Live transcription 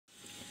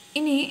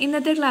ഇനി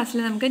ഇന്നത്തെ ക്ലാസ്സിൽ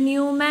നമുക്ക്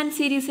ന്യൂമാൻ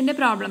സീരീസിൻ്റെ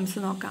പ്രോബ്ലംസ്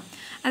നോക്കാം.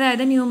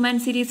 അതായത് ന്യൂമാൻ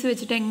സീരീസ്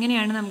വെച്ചിട്ട്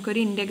എങ്ങനെയാണ് നമുക്കൊരു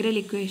ഇൻ്റഗ്രൽ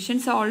ഇക്വേഷൻ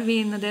സോൾവ്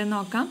ചെയ്യുന്നത് എന്ന്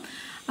നോക്കാം.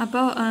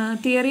 അപ്പോൾ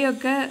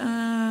തിയറിയൊക്കെ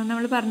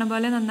നമ്മൾ പറഞ്ഞ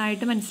പോലെ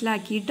നന്നായിട്ട്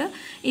മനസ്സിലാക്കിയിട്ട്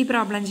ഈ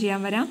പ്രോബ്ലം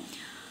ചെയ്യാൻ വരാം.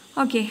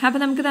 ഓക്കെ, അപ്പോൾ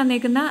നമുക്ക്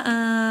തന്നേക്കുന്ന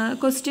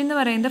ക്വസ്റ്റ്യൻ എന്ന്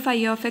പറയുന്നത് phi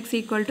of X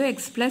equal to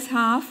X plus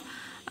half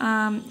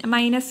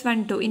 -1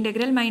 to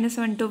integral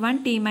 -1 to 1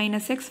 t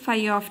minus X phi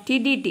of T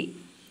D T.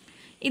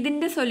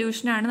 ഇതിൻ്റെ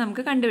സൊല്യൂഷനാണ്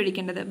നമുക്ക്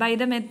കണ്ടുപിടിക്കേണ്ടത് by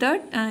the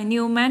method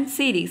Newman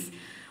series.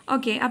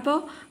 Okay, അപ്പോൾ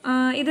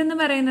ഇതെന്ന്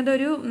പറയുന്നത്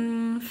ഒരു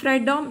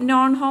ഫ്രെഡോം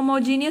നോൺ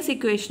ഹോമോജീനിയസ്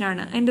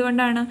ഇക്വേഷനാണ്.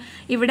 എന്തുകൊണ്ടാണ്?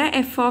 ഇവിടെ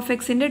എഫ് ഓഫ്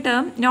എക്സിൻ്റെ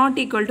ടേം നോട്ട്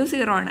ഈക്വൽ ടു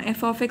 0 ആണ്.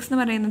 എഫ് ഓഫ് എക്സ് എന്ന്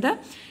പറയുന്നത്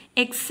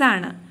എക്സ്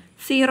ആണ്,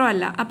 0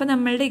 അല്ല. അപ്പോൾ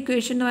നമ്മളുടെ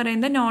ഇക്വേഷൻ എന്ന്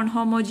പറയുന്നത് നോൺ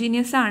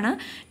ഹോമോജീനിയസ് ആണ്.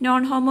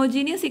 നോൺ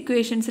ഹോമോജീനിയസ്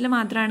ഇക്വേഷൻസിൽ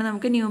മാത്രമാണ്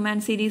നമുക്ക് ന്യൂമാൻ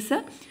സീരീസ്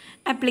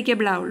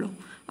ആപ്ലിക്കബിൾ ആവുള്ളൂ.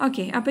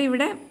 ഓക്കെ, അപ്പോൾ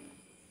ഇവിടെ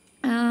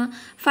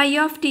ഫൈ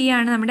ഓഫ് ടി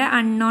ആണ് നമ്മുടെ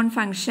അൺനോൺ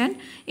ഫംഗ്ഷൻ.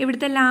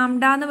 ഇവിടുത്തെ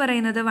ലാംഡ എന്ന്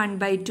പറയുന്നത്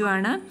 1/2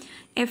 ആണ്.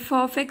 എഫ്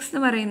ഓഫ് എക്സ്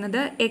എന്ന് പറയുന്നത്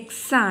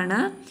എക്സ് ആണ്.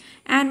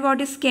 And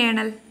what is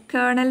colonel?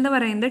 Colonel എന്ന്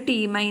പറയുന്നത് ടി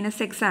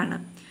മൈനസ് എക്സ് ആണ്.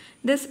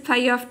 This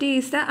phi of T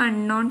is the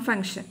unknown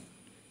function.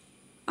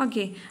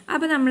 Okay,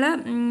 അപ്പോൾ നമ്മൾ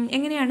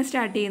എങ്ങനെയാണ്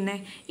സ്റ്റാർട്ട് ചെയ്യുന്നത്?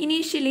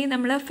 ഇനീഷ്യലി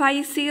നമ്മൾ ഫൈ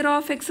 0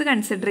 ഓഫ് എക്സ്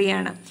കൺസിഡർ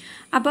ചെയ്യാണ്.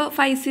 അപ്പോൾ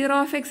phi 0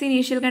 of X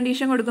initial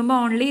condition കൊടുക്കുമ്പോൾ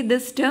ഓൺലി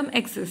ദിസ് ടേം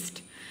എക്സിസ്റ്റ്.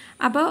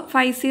 അപ്പോൾ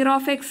ഫൈ 0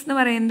 ഓഫ് എക്സ് എന്ന്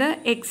പറയുന്നത്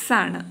എക്സ്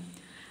ആണ്.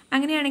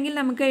 അങ്ങനെയാണെങ്കിൽ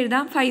നമുക്ക്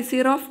എഴുതാം ഫൈ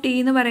 0 ഓഫ് ടി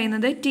എന്ന്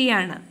പറയുന്നത് ടി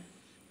ആണ്.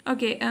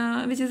 Okay,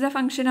 which is A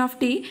function of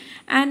T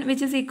and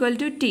which is equal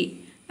to T.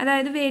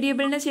 അതായത്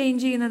വേരിയബിളിനെ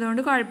ചേഞ്ച്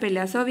ചെയ്യുന്നതുകൊണ്ട് കുഴപ്പമില്ല.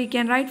 So we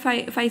can write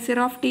phi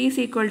 0 of T is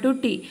equal to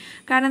T.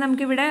 കാരണം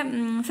നമുക്കിവിടെ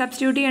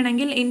സബ്സ്റ്റിറ്റ്യൂട്ട്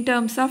ചെയ്യണമെങ്കിൽ ഇൻ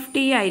ടേംസ് ഓഫ്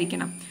ടി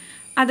ആയിരിക്കണം,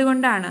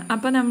 അതുകൊണ്ടാണ്.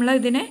 അപ്പോൾ നമ്മൾ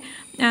ഇതിനെ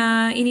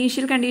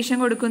ഇനീഷ്യൽ കണ്ടീഷൻ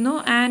കൊടുക്കുന്നു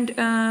and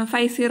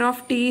phi 0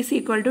 of T is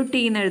equal to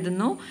T എന്ന്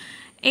എഴുതുന്നു.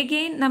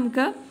 എഗെയിൻ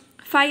നമുക്ക്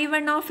ഫൈ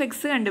 1 ഓഫ്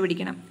എക്സ്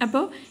കണ്ടുപിടിക്കണം.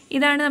 അപ്പോൾ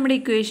ഇതാണ് നമ്മുടെ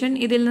ഇക്വേഷൻ.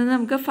 ഇതിൽ നിന്ന്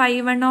നമുക്ക് ഫൈ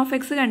 1 ഓഫ്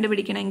എക്സ്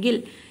കണ്ടുപിടിക്കണമെങ്കിൽ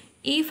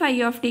ഈ ഫൈ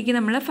ഓഫ് ടിക്ക്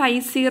നമ്മൾ ഫൈ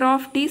 0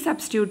 ഓഫ് ടി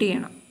സബ്സ്റ്റിറ്റ്യൂട്ട്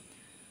ചെയ്യണം.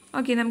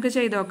 ഓക്കെ, നമുക്ക്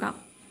ചെയ്ത് നോക്കാം.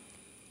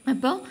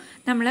 അപ്പോൾ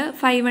നമ്മൾ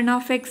phi 1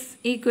 of X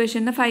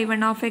ഇക്വേഷന് phi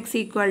 1 of X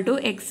equal to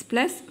X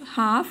plus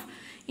half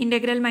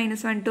integral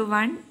 -1 to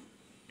 1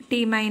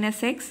 T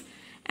minus X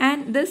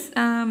and this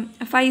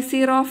phi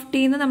 0 of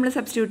T എന്ന് നമ്മൾ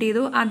സബ്സ്റ്റിറ്റ്യൂട്ട്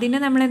ചെയ്തു. അതിന്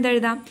നമ്മൾ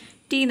എന്തെഴുതാം?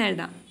 ടി എന്ന്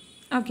എഴുതാം.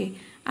 ഓക്കെ,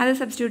 അത്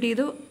സബ്സ്റ്റിറ്റ്യൂട്ട്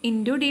ചെയ്തു,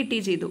 ഇൻറ്റു ഡി ടി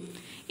ചെയ്തു.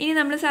 ഇനി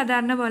നമ്മൾ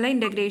സാധാരണ പോലെ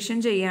ഇൻ്റഗ്രേഷൻ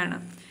ചെയ്യുകയാണ്.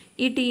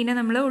 ഈ ടീനെ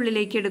നമ്മൾ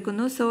ഉള്ളിലേക്ക്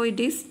എടുക്കുന്നു. So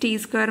it is T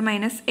square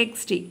minus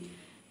X T.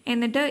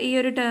 എന്നിട്ട് ഈ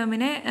ഒരു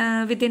ടേമിനെ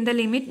വിത്തിൻ ദ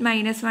ലിമിറ്റ്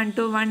 -1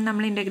 to 1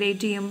 നമ്മൾ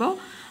ഇൻ്റഗ്രേറ്റ് ചെയ്യുമ്പോൾ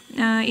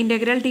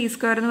ഇൻ്റഗ്രൽ ടി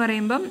സ്ക്വയർ എന്ന്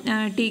പറയുമ്പം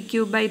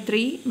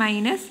t³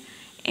 മൈനസ്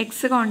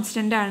എക്സ്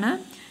കോൺസ്റ്റൻ്റ് ആണ്.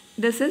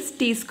 This is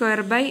T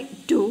square by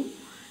 2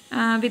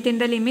 within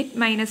the limit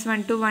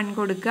 -1 to 1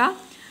 കൊടുക്കുക.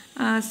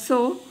 സോ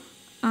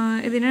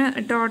ഇതിന്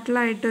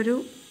ടോട്ടലായിട്ടൊരു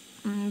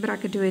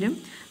ബ്രാക്കറ്റ് വരും.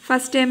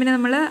 ഫസ്റ്റ് ടേമിന്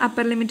നമ്മൾ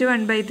അപ്പർ ലിമിറ്റ്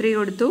 1/3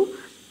 കൊടുത്തു,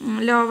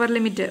 ലോവർ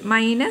ലിമിറ്റ്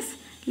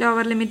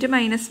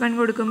 -1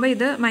 കൊടുക്കുമ്പോൾ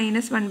ഇത്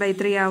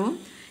 -1/3 ആവും.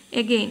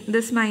 എഗെയിൻ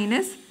ദിസ്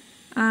മൈനസ്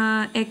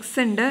എക്സ്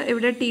ഉണ്ട്.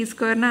 ഇവിടെ ടി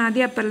സ്ക്വയറിന്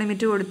ആദ്യം അപ്പർ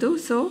ലിമിറ്റ് കൊടുത്തു.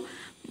 So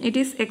it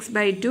is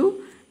x/2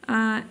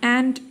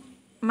 and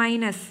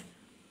minus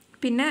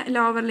പിന്നെ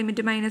ലോവർ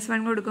ലിമിറ്റ്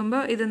 -1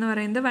 കൊടുക്കുമ്പോൾ ഇതെന്ന്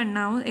പറയുന്നത് 1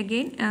 ആവും.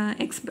 എഗെയിൻ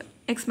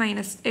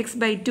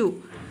x/2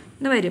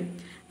 എന്ന് വരും.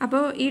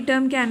 അപ്പോൾ ഈ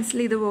ടേം ക്യാൻസൽ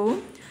ചെയ്ത് പോവും.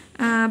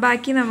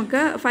 ബാക്കി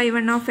നമുക്ക് ഫൈ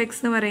 1 ഓഫ് എക്സ്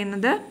എന്ന്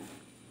പറയുന്നത്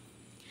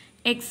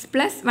എക്സ്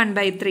പ്ലസ്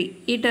 1/3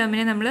 ഈ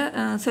ടേമിനെ നമ്മൾ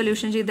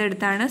solution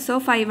ചെയ്തെടുത്താണ്. So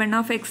phi 1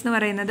 of X എന്ന്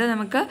പറയുന്നത്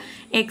നമുക്ക്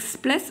എക്സ്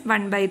പ്ലസ്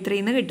 1/3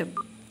 എന്ന് കിട്ടും.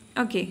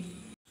 ഓക്കെ,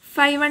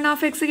 ഫൈ 1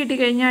 ഓഫ് എക്സ്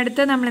കിട്ടിക്കഴിഞ്ഞാൽ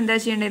അടുത്ത് നമ്മൾ എന്താ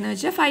ചെയ്യേണ്ടതെന്ന്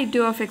വെച്ചാൽ ഫൈ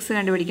 2 ഓഫ് എക്സ്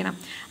കണ്ടുപിടിക്കണം.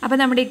 അപ്പോൾ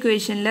നമ്മുടെ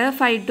ഇക്വേഷനിൽ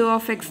ഫൈ 2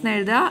 ഓഫ് എക്സ് എന്ന്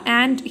എഴുതുക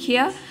ആൻഡ്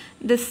ഹിയർ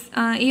ദിസ്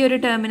ഈ ഒരു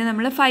ടേമിന്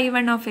നമ്മൾ ഫൈ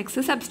 1 ഓഫ് എക്സ്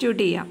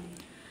സബ്സ്റ്റിറ്റ്യൂട്ട് ചെയ്യാം.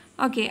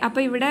 ഓക്കെ,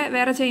 അപ്പോൾ ഇവിടെ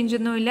വേറെ ചേഞ്ച്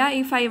ഒന്നുമില്ല.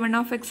 ഈ ഫൈ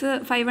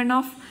 1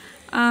 ഓഫ്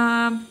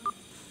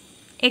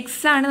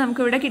എക്സ് ആണ്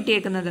നമുക്കിവിടെ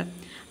കിട്ടിയേക്കുന്നത്.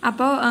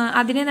 അപ്പോൾ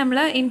അതിനെ നമ്മൾ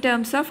ഇൻ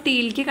ടേംസ് ഓഫ്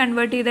ടിയിലേക്ക്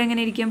കൺവേർട്ട് ചെയ്ത്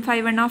എങ്ങനെ ഇരിക്കും? Phi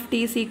 1 of T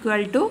is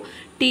equal to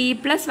T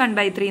plus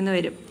 1/3 എന്ന്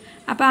വരും.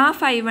 അപ്പോൾ ആ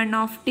ഫൈ 1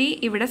 ഓഫ് ടി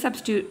ഇവിടെ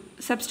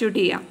സബ്സ്റ്റിറ്റ്യൂട്ട്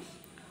ചെയ്യാം,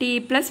 ടി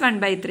പ്ലസ്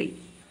 1/3.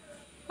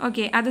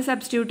 ഓക്കെ, അത്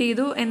സബ്സ്റ്റിറ്റ്യൂട്ട്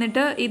ചെയ്തു.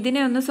 എന്നിട്ട്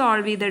ഇതിനെ ഒന്ന്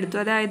സോൾവ് ചെയ്തെടുത്തു.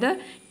 അതായത്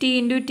ടി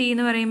ഇൻറ്റു ടി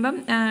എന്ന് പറയുമ്പം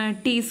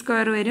ടി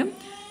സ്ക്വയർ വരും,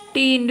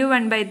 ടി ഇൻറ്റു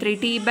 1/3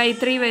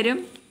 t/3 വരും,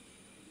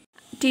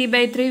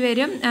 t/3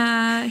 വരും.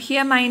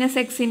 Here minus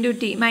X into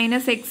T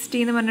 -xt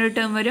എന്ന് പറഞ്ഞൊരു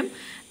ടേം വരും.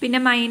 പിന്നെ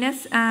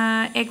മൈനസ്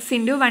എക്സ്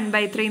ഇൻറ്റു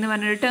 1/3 എന്ന്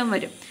പറഞ്ഞൊരു ടേം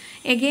വരും.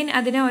 എഗെയിൻ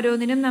അതിനെ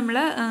ഓരോന്നിനും നമ്മൾ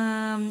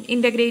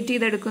ഇൻ്റഗ്രേറ്റ്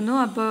ചെയ്തെടുക്കുന്നു.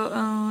 അപ്പോൾ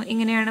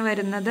ഇങ്ങനെയാണ്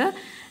വരുന്നത്.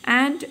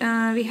 And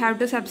we have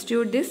to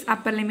substitute this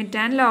upper limit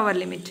and lower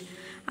limit.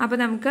 അപ്പോൾ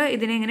നമുക്ക്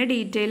ഇതിനെ ഇങ്ങനെ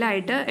ഡീറ്റെയിൽ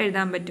ആയിട്ട്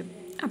എഴുതാൻ പറ്റും,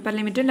 അപ്പർ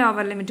ലിമിറ്റും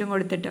ലോവർ ലിമിറ്റും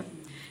കൊടുത്തിട്ട്.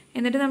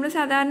 എന്നിട്ട് നമ്മൾ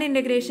സാധാരണ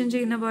ഇൻ്റഗ്രേഷൻ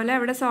ചെയ്യുന്ന പോലെ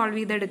അവിടെ സോൾവ്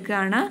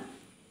ചെയ്തെടുക്കുകയാണ്.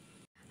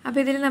 അപ്പോൾ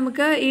ഇതിൽ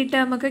നമുക്ക് ഈ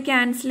ടേമൊക്കെ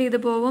ക്യാൻസൽ ചെയ്ത്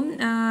പോവും.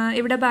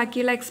 ഇവിടെ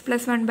ബാക്കിയുള്ള എക്സ്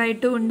പ്ലസ്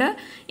 1/2 ഉണ്ട്,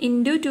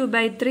 ഇൻറ്റു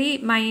 2/3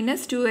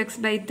 മൈനസ്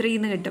 2x/3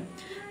 എന്ന് കിട്ടും.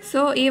 സോ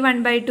ഈ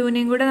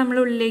 1/2നെയും കൂടെ നമ്മൾ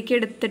ഉള്ളിലേക്ക്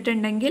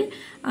എടുത്തിട്ടുണ്ടെങ്കിൽ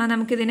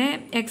നമുക്കിതിനെ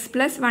എക്സ്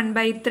പ്ലസ്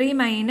 1/3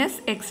 മൈനസ്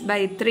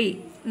x/3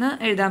 എന്ന്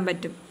എഴുതാൻ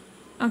പറ്റും.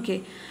 ഓക്കെ,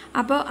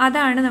 അപ്പോൾ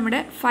അതാണ്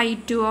നമ്മുടെ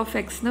φ2 ഓഫ്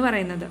എക്സ് എന്ന്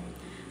പറയുന്നത്.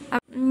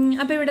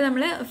 അപ്പോൾ ഇവിടെ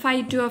നമ്മൾ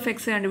φ2 ഓഫ്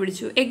എക്സ്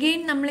കണ്ടുപിടിച്ചു.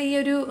 എഗെയിൻ നമ്മൾ ഈ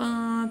ഒരു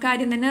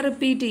കാര്യം തന്നെ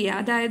റിപ്പീറ്റ്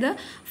ചെയ്യുക. അതായത്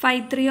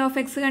φ3 ഓഫ്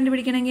എക്സ്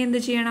കണ്ടുപിടിക്കണമെങ്കിൽ എന്ത്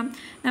ചെയ്യണം?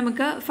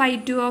 നമുക്ക്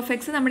φ2 ഓഫ്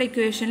എക്സ് നമ്മുടെ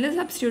ഇക്വേഷനിൽ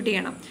സബ്സ്റ്റിറ്റ്യൂട്ട്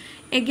ചെയ്യണം.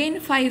 എഗെയിൻ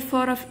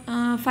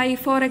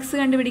φ4 എക്സ്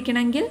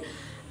കണ്ടുപിടിക്കണമെങ്കിൽ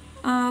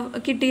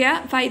കിട്ടിയ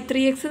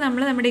φ3 എക്സ്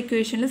നമ്മൾ നമ്മുടെ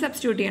ഇക്വേഷനിൽ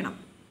സബ്സ്റ്റിറ്റ്യൂട്ട് ചെയ്യണം.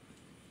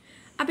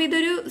 അപ്പോൾ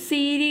ഇതൊരു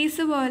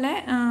സീരീസ് പോലെ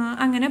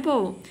അങ്ങനെ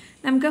പോവും.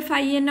 നമുക്ക്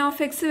φn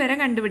ഓഫ് എക്സ് വരെ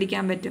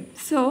കണ്ടുപിടിക്കാൻ പറ്റും.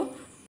 സോ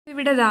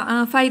ഇവിടെ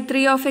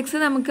φ3 ഓഫ് എക്സ്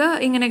നമുക്ക്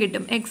ഇങ്ങനെ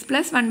കിട്ടും. X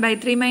plus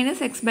 1/3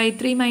 minus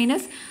x/3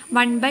 minus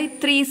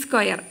 1/3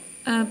 square.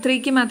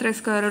 3ക്ക് മാത്രമേ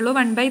സ്ക്വയർ ഉള്ളൂ.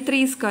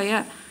 1/3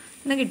 സ്ക്വയർ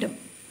എന്ന് കിട്ടും.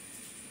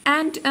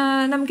 ആൻഡ്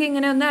നമുക്ക്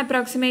ഇങ്ങനെ ഒന്ന്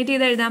അപ്രോക്സിമേറ്റ്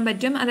ചെയ്ത് എഴുതാൻ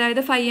പറ്റും.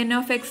 അതായത് φn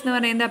ഓഫ് എക്സ് എന്ന്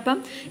പറയുന്നത് അപ്പം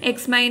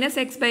X minus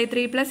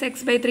x/3 plus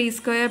x/3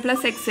 square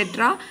plus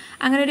etcetera,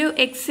 അങ്ങനെ ഒരു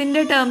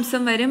എക്സിൻ്റെ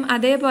ടേംസും വരും.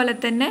 അതേപോലെ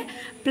തന്നെ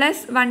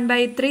plus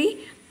 1/3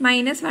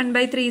 minus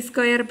 1/3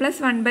 square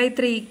plus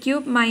 1/3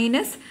 cube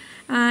minus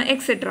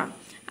etcetera,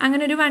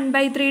 അങ്ങനെ ഒരു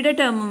 1/3യുടെ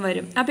ടേമും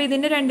വരും. അപ്പോൾ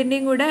ഇതിൻ്റെ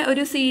രണ്ടിൻ്റെയും കൂടെ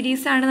ഒരു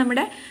സീരീസാണ്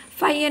നമ്മുടെ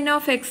φn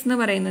ഓഫ് എക്സ് എന്ന്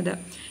പറയുന്നത്.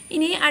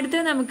 ഇനി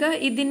അടുത്ത നമുക്ക്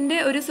ഇതിൻ്റെ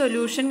ഒരു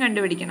സൊല്യൂഷൻ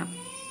കണ്ടുപിടിക്കണം.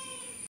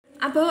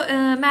 അപ്പോൾ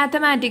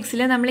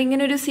മാത്തമാറ്റിക്സിൽ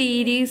നമ്മളിങ്ങനെ ഒരു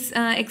സീരീസ്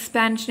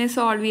എക്സ്പാൻഷനെ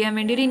സോൾവ് ചെയ്യാൻ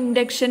വേണ്ടി ഒരു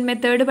ഇൻഡക്ഷൻ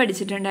മെത്തേഡ്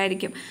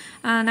പഠിച്ചിട്ടുണ്ടായിരിക്കും.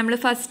 നമ്മൾ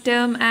first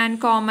term and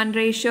common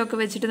ratio ഒക്കെ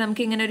വെച്ചിട്ട്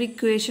നമുക്ക് ഇങ്ങനെ ഒരു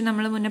ഇക്വേഷൻ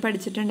നമ്മൾ മുന്നേ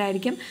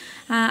പഠിച്ചിട്ടുണ്ടായിരിക്കും.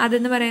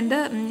 അതെന്ന് പറയുന്നത്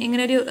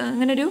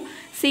ഇങ്ങനൊരു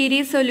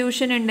സീരീസ്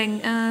സൊല്യൂഷൻ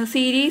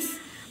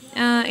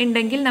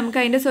ഉണ്ടെങ്കിൽ നമുക്ക്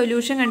അതിൻ്റെ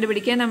സൊല്യൂഷൻ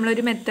കണ്ടുപിടിക്കാൻ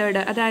നമ്മളൊരു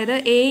മെത്തേഡ്, അതായത്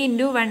a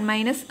 ×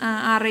 1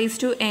 -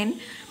 r⁻n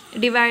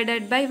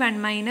divided by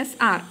 1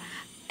 - r.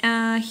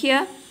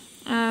 Here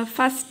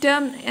first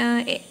term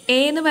A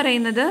എന്ന്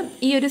പറയുന്നത്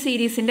ഈ ഒരു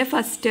സീരീസിൻ്റെ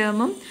ഫസ്റ്റ്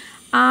ടേമും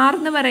ആർ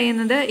എന്ന്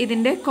പറയുന്നത്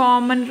ഇതിൻ്റെ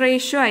കോമൺ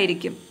റേഷ്യോ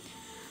ആയിരിക്കും.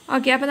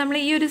 ഓക്കെ, അപ്പോൾ നമ്മൾ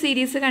ഈ ഒരു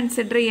സീരീസ്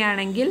കൺസിഡർ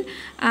ചെയ്യുകയാണെങ്കിൽ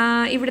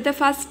ഇവിടുത്തെ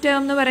ഫസ്റ്റ് ടേം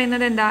എന്ന്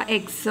പറയുന്നത് എന്താ?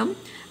 എക്സും,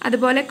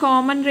 അതുപോലെ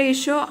കോമൺ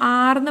റേഷ്യോ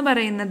ആർ എന്ന്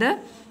പറയുന്നത്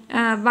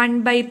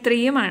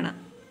 1/3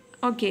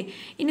 ഓക്കെ.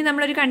 ഇനി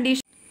നമ്മളൊരു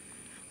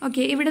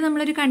ഇവിടെ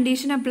നമ്മളൊരു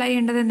കണ്ടീഷൻ അപ്ലൈ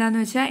ചെയ്യേണ്ടത്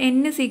എന്താണെന്ന് വെച്ചാൽ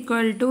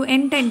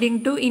n ടെൻഡിങ്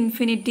ടു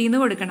ഇൻഫിനിറ്റി എന്ന്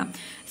കൊടുക്കണം.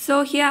 സോ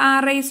ഹിയർ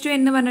r⁻n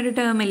എന്ന് പറഞ്ഞൊരു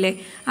ടേം ഇല്ലേ,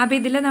 അപ്പോൾ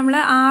ഇതിൽ നമ്മൾ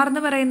r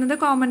എന്ന് പറയുന്നത്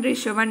കോമൺ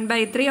റേഷ്യോ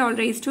 1/3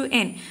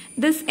 all⁻n.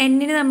 ദിസ്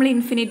n-ന് നമ്മൾ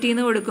ഇൻഫിനിറ്റി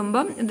എന്ന്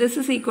കൊടുക്കുമ്പം ദിസ്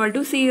ഇസ് ഈക്വൽ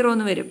ടു 0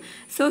 എന്ന് വരും.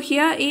 സോ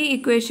ഹിയർ ഈ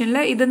ഇക്വേഷനിൽ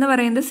ഇതെന്ന്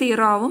പറയുന്നത്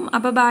 0 ആവും.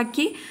 അപ്പോൾ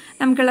ബാക്കി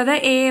നമുക്കുള്ളത്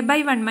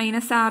a/1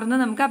 - r എന്ന്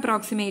നമുക്ക്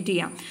അപ്രോക്സിമേറ്റ്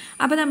ചെയ്യാം.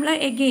 അപ്പോൾ നമ്മൾ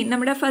എഗെയിൻ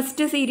നമ്മുടെ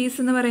ഫസ്റ്റ് സീരീസ്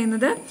എന്ന്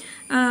പറയുന്നത്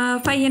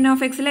φn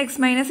ഓഫ് എക്സിൽ x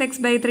 -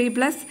 x/3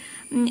 plus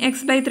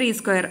x/3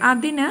 square.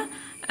 അതിന്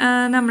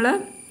നമ്മൾ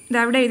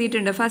ഇതവിടെ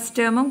എഴുതിയിട്ടുണ്ട്, ഫസ്റ്റ്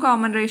ടേമും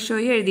കോമൺ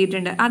റേഷ്യോയും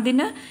എഴുതിയിട്ടുണ്ട്.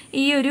 അതിന്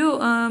ഈ ഒരു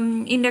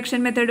ഇൻഡക്ഷൻ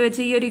മെത്തേഡ്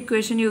വെച്ച് ഈ ഒരു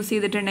ഇക്വേഷൻ യൂസ്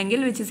ചെയ്തിട്ടുണ്ടെങ്കിൽ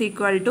which is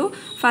equal to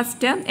first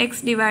term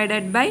x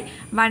divided by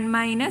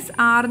 1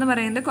 - r എന്ന്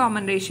പറയുന്നത്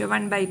കോമൺ റേഷ്യോ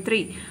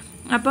 1/3.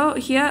 അപ്പോൾ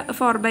ഹിയർ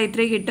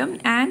 4/3 കിട്ടും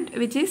ആൻഡ്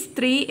വിച്ച് ഈസ്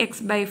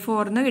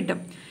 3x/4 എന്ന്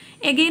കിട്ടും.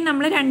 എഗെയിൻ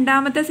നമ്മൾ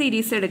രണ്ടാമത്തെ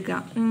സീരീസ് എടുക്കുക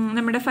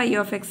നമ്മുടെ φ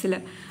ഓഫ് എക്സിൽ.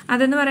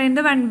 അതെന്ന്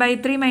പറയുന്നത്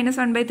 1/3 മൈനസ്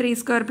 1/3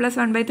 സ്ക്വയർ പ്ലസ്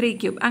 1/3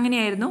 ക്യൂബ്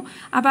അങ്ങനെയായിരുന്നു.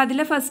 അപ്പോൾ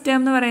അതിലെ ഫസ്റ്റ് ടേം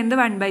എന്ന് പറയുന്നത്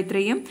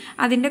 1/3യും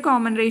അതിൻ്റെ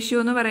കോമൺ റേഷ്യോ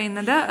എന്ന്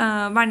പറയുന്നത്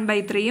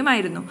 1/3യും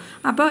ആയിരുന്നു.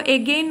 അപ്പോൾ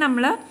എഗെയിൻ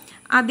നമ്മൾ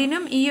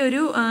അതിനും ഈ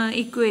ഒരു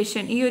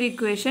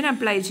ഇക്വേഷൻ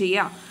അപ്ലൈ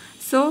ചെയ്യുക.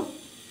 സോ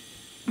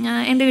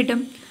എന്ത്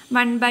കിട്ടും?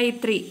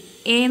 1/3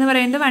 a എന്ന്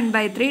പറയുന്നത്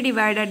 1/3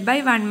 ഡിവൈഡഡ് ബൈ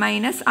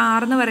 1 -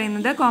 r എന്ന്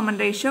പറയുന്നത് കോമൺ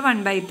റേഷ്യോ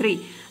 1/3.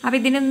 അപ്പോൾ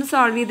ഇതിനൊന്ന്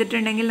സോൾവ്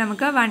ചെയ്തിട്ടുണ്ടെങ്കിൽ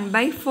നമുക്ക്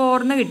 1/4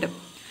 എന്ന് കിട്ടും.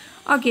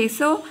 ഓക്കെ,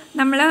 സോ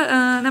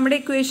നമ്മുടെ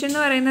ഇക്വേഷൻ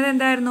എന്ന് പറയുന്നത്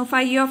എന്തായിരുന്നു?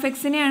 φn ഓഫ്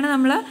എക്സിനെയാണ്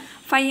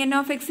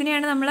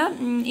നമ്മൾ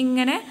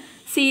ഇങ്ങനെ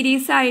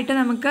സീരീസ് ആയിട്ട്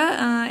നമുക്ക്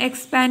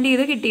എക്സ്പാൻഡ്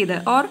ചെയ്ത് കിട്ടിയത്.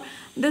 Or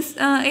this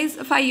is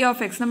φ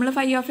of X. നമ്മൾ φ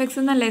ഓഫ് എക്സ്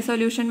എന്നല്ലേ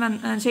സൊല്യൂഷൻ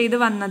ചെയ്ത്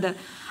വന്നത്.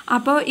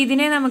 അപ്പോൾ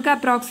ഇതിനെ നമുക്ക്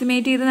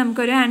അപ്രോക്സിമേറ്റ് ചെയ്ത്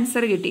നമുക്കൊരു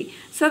ആൻസർ കിട്ടി.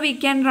 So we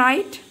can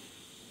write.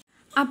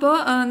 അപ്പോൾ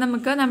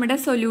നമുക്ക് നമ്മുടെ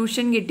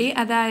സൊല്യൂഷൻ കിട്ടി.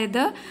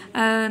 അതായത്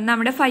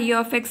നമ്മുടെ φ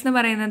ഓഫ് എക്സ് എന്ന്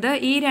പറയുന്നത്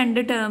ഈ രണ്ട്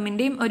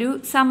ടേമിൻ്റെയും ഒരു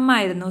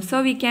സമ്മായിരുന്നു. So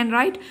we can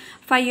write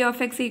φ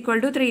of X equal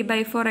to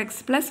 3/4x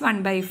plus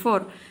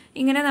 1/4.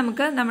 ഇങ്ങനെ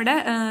നമുക്ക് നമ്മുടെ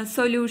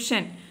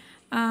സൊല്യൂഷൻ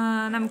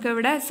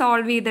നമുക്കിവിടെ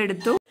സോൾവ്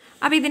ചെയ്തെടുത്തു.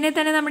 അപ്പോൾ ഇതിനെ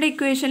തന്നെ നമ്മുടെ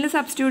ഇക്വേഷനിൽ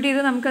സബ്സ്റ്റിറ്റ്യൂട്ട്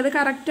ചെയ്ത് നമുക്കത്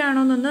കറക്റ്റ്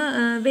ആണോ എന്നൊന്ന്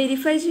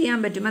വെരിഫൈ ചെയ്യാൻ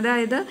പറ്റും.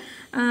 അതായത്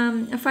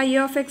φ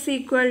of X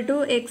equal to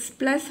x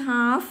plus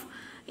half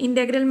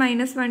integral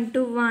 -1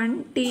 to 1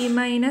 t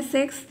minus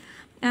X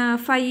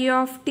φ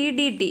of T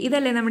D T,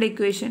 ഇതല്ലേ നമ്മുടെ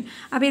ഇക്വേഷൻ.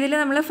 അപ്പോൾ ഇതിൽ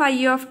നമ്മൾ φ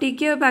ഓഫ്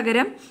ടിക്ക്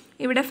പകരം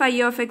ഇവിടെ φ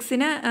ഓഫ്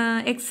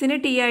എക്സിന്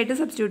ടി ആയിട്ട്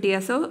സബ്സ്റ്റിറ്റ്യൂട്ട്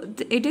ചെയ്യുക. So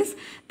it is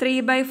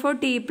 3/4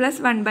 t plus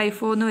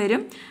 1/4 എന്ന്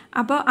വരും.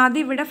 അപ്പോൾ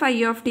അതിവിടെ φ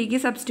ഓഫ് ടിക്ക്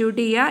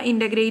സബ്സ്റ്റിറ്റ്യൂട്ട് ചെയ്യുക,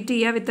 ഇൻ്റഗ്രേറ്റ്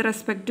ചെയ്യുക with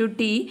respect to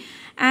T.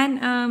 And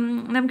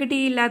നമുക്ക്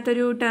ടി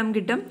ഇല്ലാത്തൊരു ടേം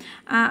കിട്ടും.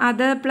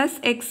 അത്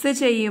പ്ലസ് എക്സ്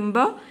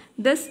ചെയ്യുമ്പോൾ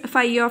ദിസ്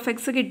φ ഓഫ്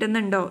എക്സ്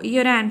കിട്ടുന്നുണ്ടോ, ഈ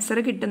ഒരു ആൻസർ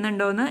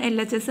കിട്ടുന്നുണ്ടോ എന്ന്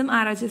LHSഉം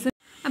RHSഉം.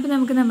 അപ്പോൾ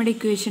നമുക്ക് നമ്മുടെ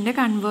ഇക്വേഷൻ്റെ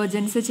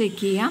കൺവേർജൻസ് ചെക്ക്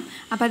ചെയ്യാം.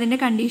 അപ്പോൾ അതിൻ്റെ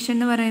കണ്ടീഷൻ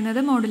എന്ന് പറയുന്നത്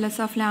modulus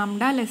of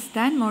lambda less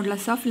than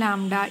modulus of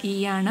lambda E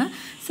ആണ്.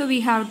 So we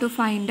have to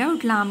find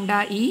out lambda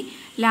E.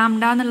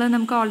 Lambda എന്നുള്ളത്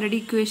നമുക്ക് ഓൾറെഡി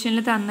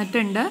ഇക്വേഷനിൽ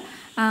തന്നിട്ടുണ്ട്.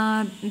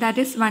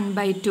 That is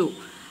 1/2.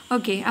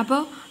 ഓക്കെ,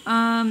 അപ്പോൾ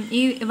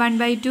ഈ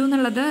 1/2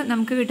 എന്നുള്ളത്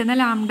നമുക്ക് കിട്ടുന്ന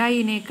ലാംഡ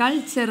ഇനേക്കാൾ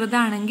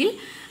ചെറുതാണെങ്കിൽ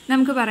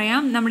നമുക്ക്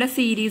പറയാം നമ്മുടെ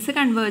സീരീസ്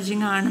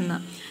കൺവേർജിങ് ആണെന്ന്.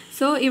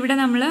 സോ ഇവിടെ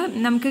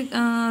നമുക്ക്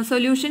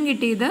സൊല്യൂഷൻ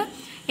കിട്ടിയത്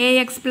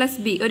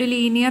ax+b ഒരു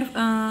ലീനിയർ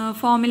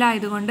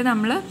ഫോമിലായതുകൊണ്ട്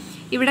നമ്മൾ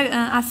ഇവിടെ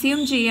അസ്യൂം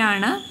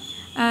ചെയ്യാണ്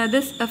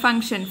this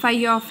function phi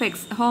of x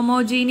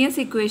homogeneous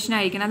equation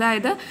ആയിരിക്കണം.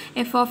 അതായത്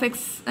f(x)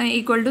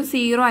 =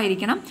 0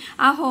 ആയിരിക്കണം.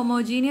 ആ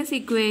homogeneous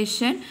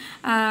equation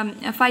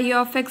phi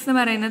of x എന്ന്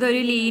പറയുന്നത്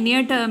ഒരു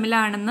ലീനിയർ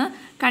ടേമിലാണെന്ന്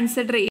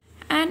കൺസിഡർ ചെയ്യും.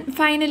 ആൻഡ്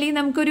ഫൈനലി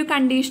നമുക്കൊരു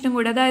കണ്ടീഷനും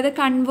കൂടെ, അതായത്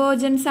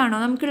കൺവേർജൻസ് ആണോ,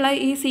 നമുക്കുള്ള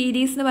ഈ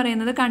സീരീസ് എന്ന്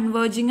പറയുന്നത്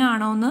കൺവേർജിങ്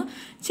ആണോ എന്ന്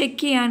ചെക്ക്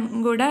ചെയ്യാൻ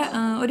കൂടെ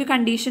ഒരു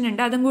കണ്ടീഷൻ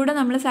ഉണ്ട്. അതും കൂടെ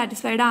നമ്മൾ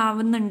സാറ്റിസ്ഫൈഡ്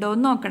ആവുന്നുണ്ടോ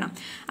എന്ന് നോക്കണം.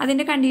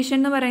 അതിൻ്റെ കണ്ടീഷൻ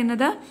എന്ന്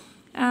പറയുന്നത്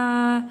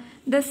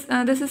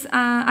this is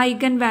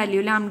eigen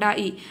value lambda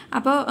E.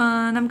 അപ്പോൾ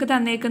നമുക്ക്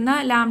തന്നേക്കുന്ന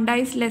lambda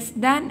is less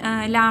than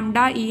lambda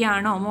E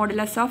ആണോ,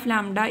 മോഡുലസ് ഓഫ്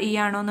ലാംഡ ഇ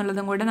ആണോ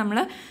എന്നുള്ളതും കൂടെ നമ്മൾ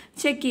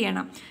ചെക്ക്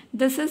ചെയ്യണം.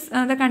 This is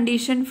the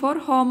condition for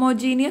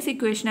homogeneous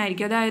equation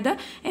ആയിരിക്കും. അതായത്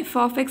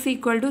f(x)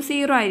 =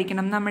 0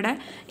 ആയിരിക്കണം നമ്മുടെ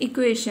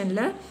ഇക്വേഷനിൽ.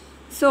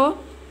 സോ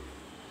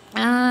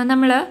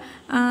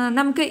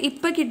നമുക്ക്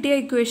ഇപ്പോൾ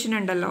കിട്ടിയ ഇക്വേഷൻ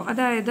ഉണ്ടല്ലോ,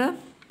 അതായത്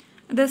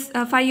this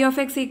phi of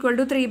x =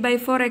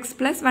 3/4x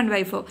 +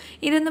 1/4.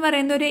 ഇതെന്ന്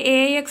പറയുന്നത് ഒരു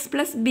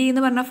ax+b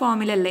എന്ന് പറഞ്ഞ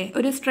ഫോമിലല്ലേ,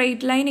 ഒരു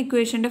സ്ട്രെയിറ്റ് ലൈൻ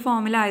ഇക്വേഷൻ്റെ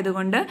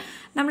ഫോമിലായതുകൊണ്ട്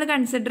നമ്മൾ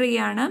കൺസിഡർ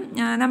ചെയ്യാണ്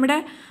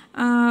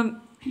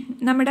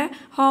നമ്മുടെ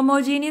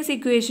ഹോമോജീനിയസ്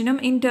ഇക്വേഷനും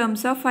in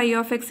terms of phi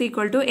of x =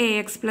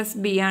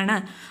 ax+b ആണ്.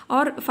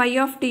 ഓർ phi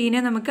of t-നെ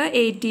നമുക്ക്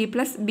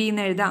at+b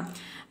എന്ന് എഴുതാം.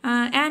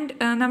 ആൻഡ്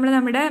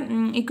നമ്മുടെ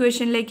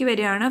ഇക്വേഷനിലേക്ക്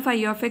വരികയാണ്. phi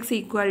of x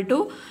 =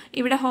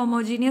 ഇവിടെ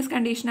ഹോമോജീനിയസ്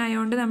കണ്ടീഷൻ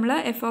ആയതുകൊണ്ട് നമ്മൾ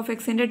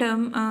f(x)ൻ്റെ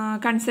ടേം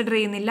കൺസിഡർ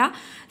ചെയ്യുന്നില്ല.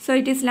 So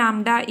it is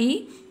lambda E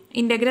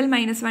integral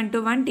 -1 to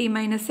 1 t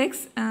 - x.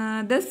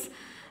 This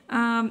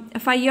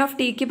phi of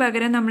t-ക്ക്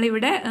പകരം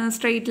നമ്മളിവിടെ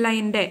സ്ട്രെയിറ്റ്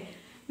ലൈൻ്റെ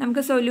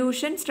നമുക്ക്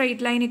സൊല്യൂഷൻ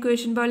സ്ട്രെയിറ്റ് ലൈൻ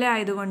ഇക്വേഷൻ പോലെ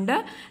ആയതുകൊണ്ട്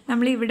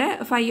നമ്മളിവിടെ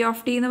phi of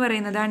t എന്ന്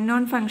പറയുന്നത്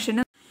അൺനോൺ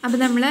ഫംഗ്ഷന്. അപ്പോൾ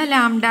നമ്മൾ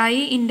lambda E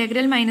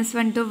integral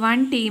 -1 to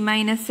 1 t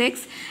 - x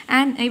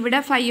and ഇവിടെ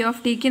phi of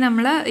t-ക്ക്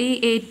നമ്മൾ ഈ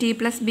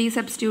at+b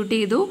സബ്സ്റ്റിറ്റ്യൂട്ട്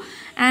ചെയ്തു.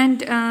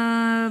 ആൻഡ്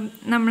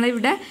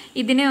നമ്മളിവിടെ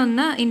ഇതിനെ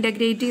ഒന്ന്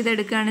ഇൻ്റഗ്രേറ്റ്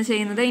ചെയ്തെടുക്കുകയാണ്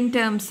ചെയ്യുന്നത് ഇൻ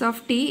ടേംസ്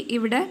ഓഫ് t.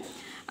 ഇവിടെ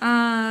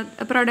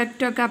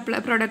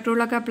പ്രൊഡക്റ്റ്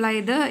റൂളൊക്കെ അപ്ലൈ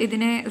ചെയ്ത്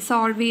ഇതിനെ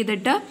സോൾവ്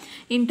ചെയ്തിട്ട്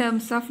ഇൻ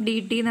ടേംസ് ഓഫ്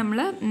dt നമ്മൾ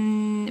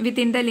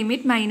within the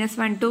limit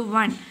 -1 to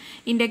 1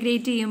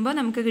 integrate ചെയ്യുമ്പോൾ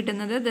നമുക്ക്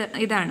കിട്ടുന്നത്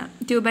ഇതാണ്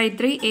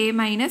 2/3 a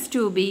 -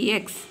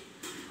 2bx.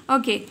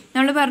 ഓക്കെ,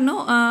 നമ്മൾ പറഞ്ഞു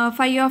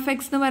phi of x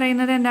എന്ന്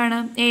പറയുന്നത് എന്താണ്,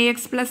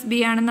 ax+b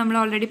ആണെന്ന് നമ്മൾ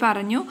ഓൾറെഡി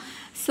പറഞ്ഞു.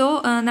 സോ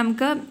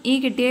നമുക്ക് ഈ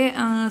കിട്ടിയ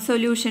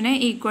സൊല്യൂഷനെ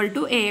 =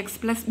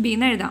 ax+b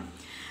എന്ന് എഴുതാം.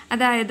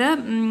 അതായത്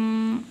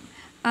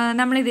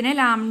നമ്മളിതിനെ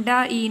ലാംഡ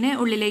ഇനെ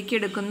ഉള്ളിലേക്ക്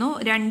എടുക്കുന്നു,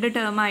 2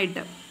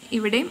 ടേമായിട്ട്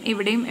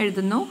ഇവിടെയും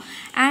എഴുതുന്നു.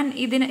 ആൻഡ്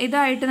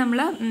ഇതായിട്ട് നമ്മൾ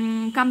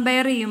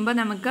കമ്പയർ ചെയ്യുമ്പോൾ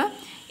നമുക്ക്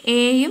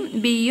എയും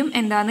ബിയും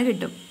എന്താണെന്ന്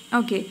കിട്ടും.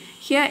 ഓക്കെ,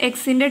 ഹിയർ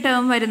എക്സിൻ്റെ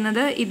ടേം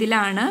വരുന്നത്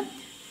ഇതിലാണ്.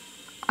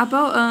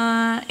 അപ്പോൾ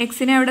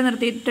എക്സിനെ അവിടെ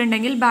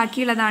നിർത്തിയിട്ടുണ്ടെങ്കിൽ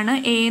ബാക്കിയുള്ളതാണ്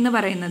എ എന്ന്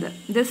പറയുന്നത്.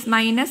 ദിസ്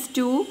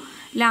 -2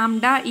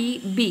 ലാംഡ ഇ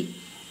ബി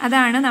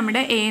അതാണ്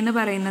നമ്മുടെ എ എന്ന്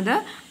പറയുന്നത്.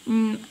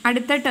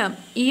 അടുത്ത ടേം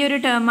ഈ ഒരു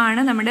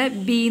ടേമാണ് നമ്മുടെ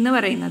ബി എന്ന്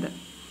പറയുന്നത്.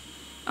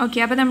 ഓക്കെ,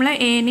 അപ്പോൾ നമ്മൾ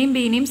എനെയും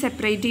ബിനെയും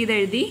സെപ്പറേറ്റ് ചെയ്ത്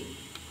എഴുതി.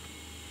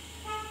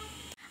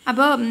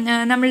 അപ്പോൾ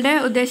നമ്മളുടെ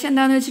ഉദ്ദേശം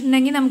എന്താണെന്ന്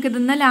വെച്ചിട്ടുണ്ടെങ്കിൽ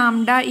നമുക്കിതിന്ന്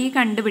ലാംഡ ഇ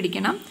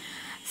കണ്ടുപിടിക്കണം.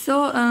 സോ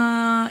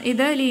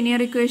ഇത്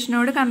ലീനിയർ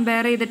ഇക്വേഷനോട്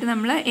കമ്പയർ ചെയ്തിട്ട്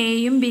നമ്മൾ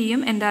എയും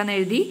ബിയും എന്താണെന്ന്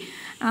എഴുതി.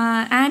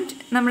 ആൻഡ്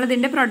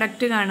നമ്മളിതിൻ്റെ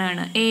പ്രൊഡക്റ്റ്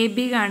കാണുകയാണ്, എ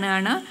ബി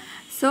കാണുകയാണ്.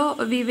 So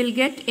we will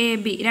get A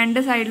B. 2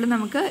 സൈഡിലും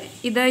നമുക്ക്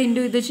ഇത്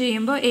ഇൻറ്റു ഇത്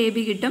ചെയ്യുമ്പോൾ എ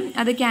ബി കിട്ടും.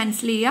 അത്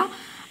ക്യാൻസൽ ചെയ്യുക.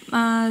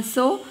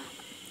 സോ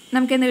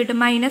നമുക്ക് എന്ത് കിട്ടും,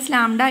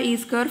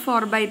 -λ(e²)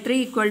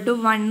 4/3 =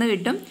 1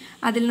 കിട്ടും.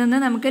 അതിൽ നിന്ന്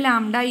നമുക്ക്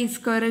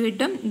λe²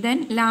 കിട്ടും. ദെൻ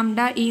ലാംഡ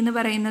ഇ എന്ന്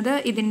പറയുന്നത്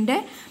ഇതിൻ്റെ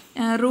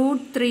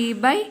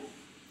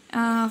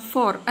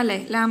 √3/4 അല്ലേ,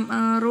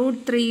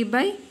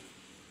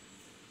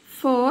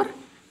 √3/4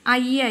 i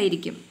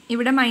ആയിരിക്കും.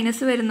 ഇവിടെ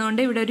മൈനസ്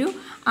വരുന്നതുകൊണ്ട് ഇവിടെ ഒരു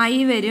i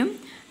വരും.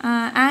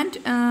 ആൻഡ്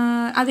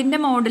അതിൻ്റെ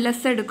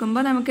മോഡുലസ്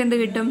എടുക്കുമ്പോൾ നമുക്ക് എന്ത്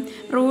കിട്ടും,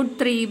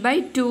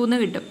 √3/2 എന്ന്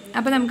കിട്ടും.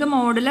 അപ്പോൾ നമുക്ക്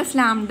മോഡുലസ്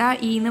ലാംഡ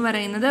ഇ എന്ന്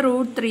പറയുന്നത്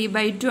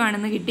 √3/2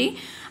 ആണെന്ന് കിട്ടി.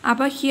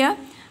 അപ്പോൾ ഹിയർ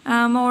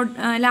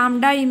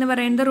ലാംഡ ഇ എന്ന്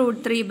പറയുന്നത്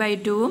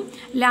 √3/2ഉം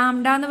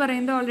ലാംഡ എന്ന്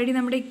പറയുന്നത് ഓൾറെഡി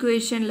നമ്മുടെ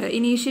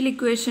ഇനീഷ്യൽ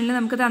ഇക്വേഷനിൽ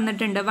നമുക്ക്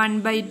തന്നിട്ടുണ്ട്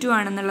 1/2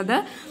 ആണെന്നുള്ളത്.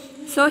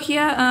 So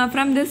here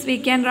from this we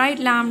can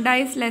write lambda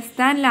is less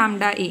than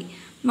lambda E,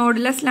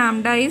 modulus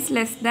lambda is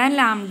less than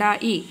lambda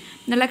E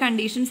എന്നുള്ള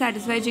കണ്ടീഷൻ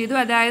സാറ്റിസ്ഫൈ ചെയ്തു.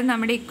 അതായത്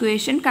നമ്മുടെ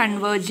ഇക്വേഷൻ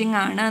കൺവേർജിങ്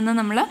ആണ് എന്ന്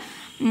നമ്മൾ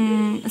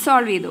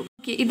സോൾവ് ചെയ്തു.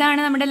 ഓക്കെ, ഇതാണ്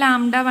നമ്മുടെ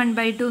ലാംഡ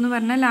 1/2 എന്ന്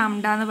പറഞ്ഞ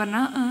ലാംഡ എന്ന് പറഞ്ഞ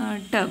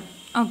ടേം.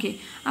 ഓക്കെ,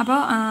 അപ്പോൾ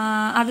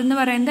അതെന്ന്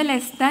പറയുന്നത്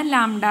ലെസ് ദാൻ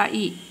ലാംഡ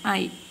ഇ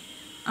ആയി.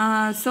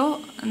 സോ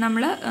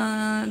നമ്മൾ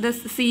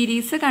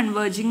സീരീസ്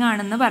കൺവേർജിങ്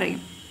ആണെന്ന്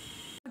പറയും.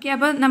 ഓക്കെ,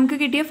 അപ്പോൾ നമുക്ക്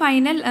കിട്ടിയ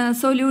ഫൈനൽ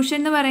സൊല്യൂഷൻ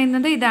എന്ന്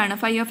പറയുന്നത് ഇതാണ്.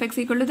 phi of x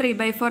 =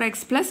 3/4x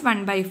 +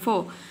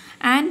 1/4.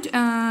 And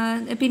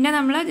പിന്നെ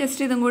നമ്മൾ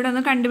ജസ്റ്റ് ഇതും കൂടെ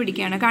ഒന്ന്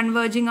കണ്ടുപിടിക്കുകയാണ്,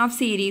 കൺവേർജിങ് ഓഫ്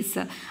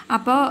സീരീസ്.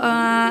 അപ്പോൾ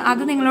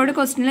അത് നിങ്ങളോട്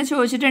ക്വസ്റ്റ്യനിൽ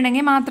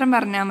ചോദിച്ചിട്ടുണ്ടെങ്കിൽ മാത്രം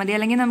പറഞ്ഞാൽ മതി,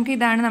 അല്ലെങ്കിൽ നമുക്ക്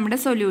ഇതാണ് നമ്മുടെ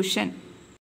സൊല്യൂഷൻ.